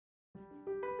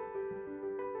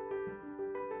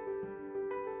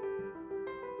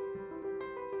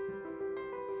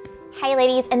Hi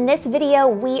ladies, in this video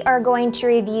we are going to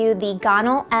review the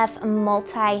Gonal-f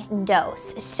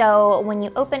multi-dose. So when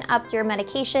you open up your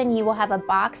medication, you will have a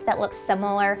box that looks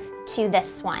similar to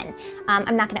this one.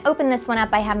 I'm not going to open this one up,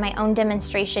 I have my own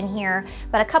demonstration here,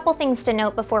 but a couple things to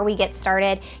note before we get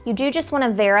started. You do just want to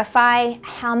verify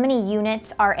how many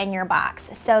units are in your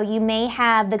box. So you may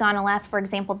have the Gonal-f, for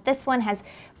example, this one has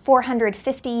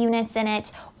 450 units in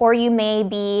it, or you may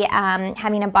be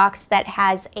having a box that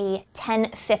has a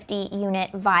 1050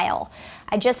 unit vial.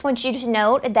 I just want you to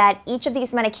note that each of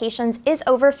these medications is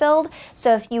overfilled,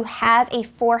 so if you have a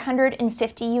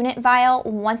 450 unit vial,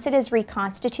 once it is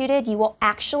reconstituted, you will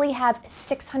actually have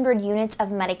 600 units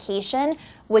of medication,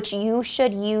 which you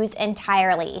should use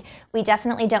entirely. We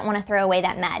definitely don't want to throw away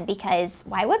that med because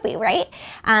why would we, right?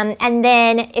 And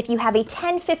then if you have a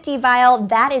 1050 vial,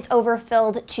 that is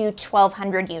overfilled to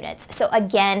 1200 units. So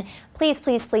again, please,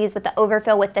 please, please, with the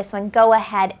overfill with this one, go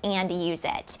ahead and use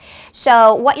it.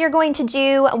 So what you're going to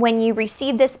do when you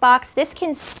receive this box, this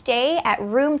can stay at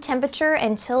room temperature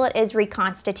until it is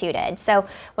reconstituted. So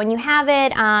when you have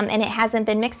it and it hasn't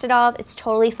been mixed at all, it's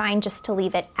totally fine just to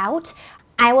leave it out.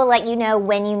 I will let you know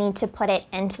when you need to put it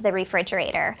into the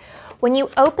refrigerator. When you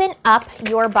open up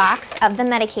your box of the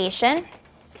medication,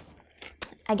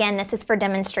 again, this is for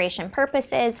demonstration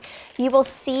purposes, you will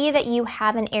see that you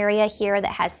have an area here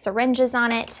that has syringes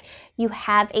on it. You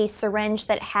have a syringe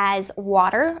that has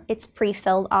water, it's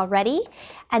pre-filled already,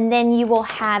 and then you will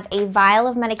have a vial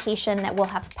of medication that will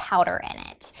have powder in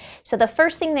it. So the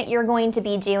first thing that you're going to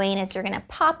be doing is you're going to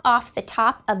pop off the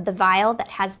top of the vial that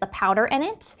has the powder in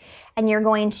it, and you're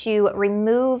going to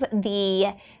remove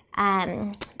the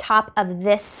top of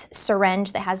this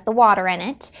syringe that has the water in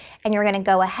it, and you're going to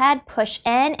go ahead, push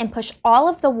in, and push all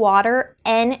of the water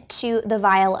into the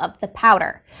vial of the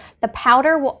powder. The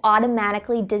powder will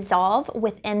automatically dissolve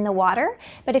within the water,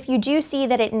 but if you do see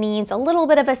that it needs a little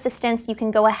bit of assistance, you can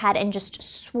go ahead and just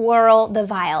swirl the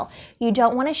vial. You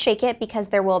don't want to shake it because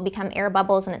there will become air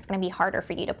bubbles and it's going to be harder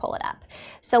for you to pull it up.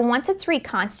 So once it's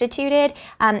reconstituted,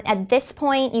 at this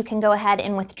point you can go ahead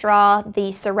and withdraw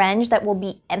the syringe that will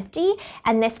be empty,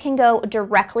 and this can go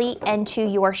directly into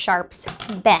your sharps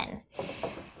bin.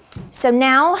 So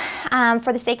now,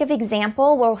 for the sake of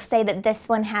example, we'll say that this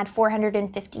one had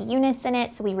 450 units in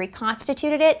it, so we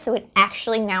reconstituted it, so it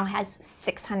actually now has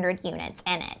 600 units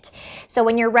in it. So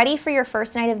when you're ready for your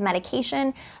first night of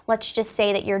medication, let's just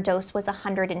say that your dose was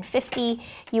 150,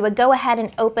 you would go ahead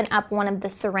and open up one of the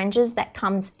syringes that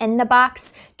comes in the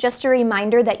box. Just a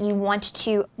reminder that you want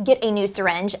to get a new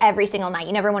syringe every single night.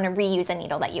 You never want to reuse a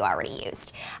needle that you already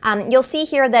used. You'll see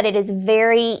here that it is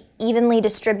very evenly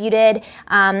distributed,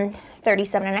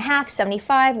 37.5,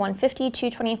 75, 150,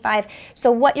 225.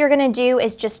 So what you're going to do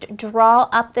is just draw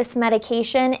up this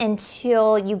medication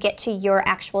until you get to your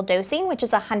actual dosing, which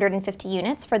is 150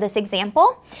 units for this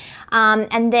example.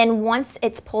 And then once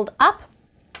it's pulled up,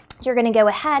 you're going to go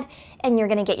ahead and you're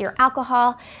going to get your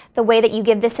alcohol. The way that you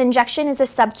give this injection is a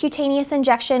subcutaneous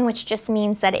injection, which just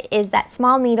means that it is that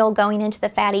small needle going into the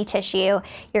fatty tissue.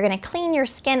 You're going to clean your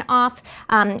skin off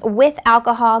with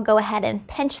alcohol. Go ahead and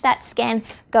pinch that skin,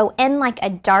 go in like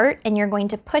a dart, and you're going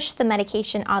to push the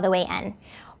medication all the way in.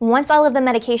 Once all of the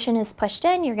medication is pushed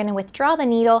in, you're going to withdraw the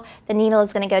needle. The needle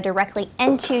is going to go directly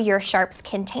into your sharps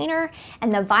container,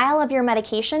 and the vial of your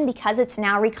medication, because it's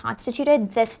now reconstituted,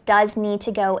 this does need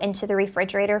to go into the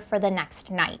refrigerator for the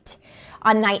next night.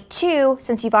 On night 2,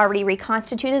 since you've already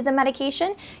reconstituted the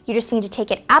medication, you just need to take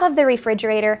it out of the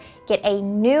refrigerator, get a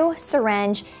new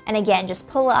syringe, and again, just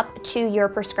pull up to your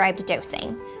prescribed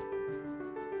dosing.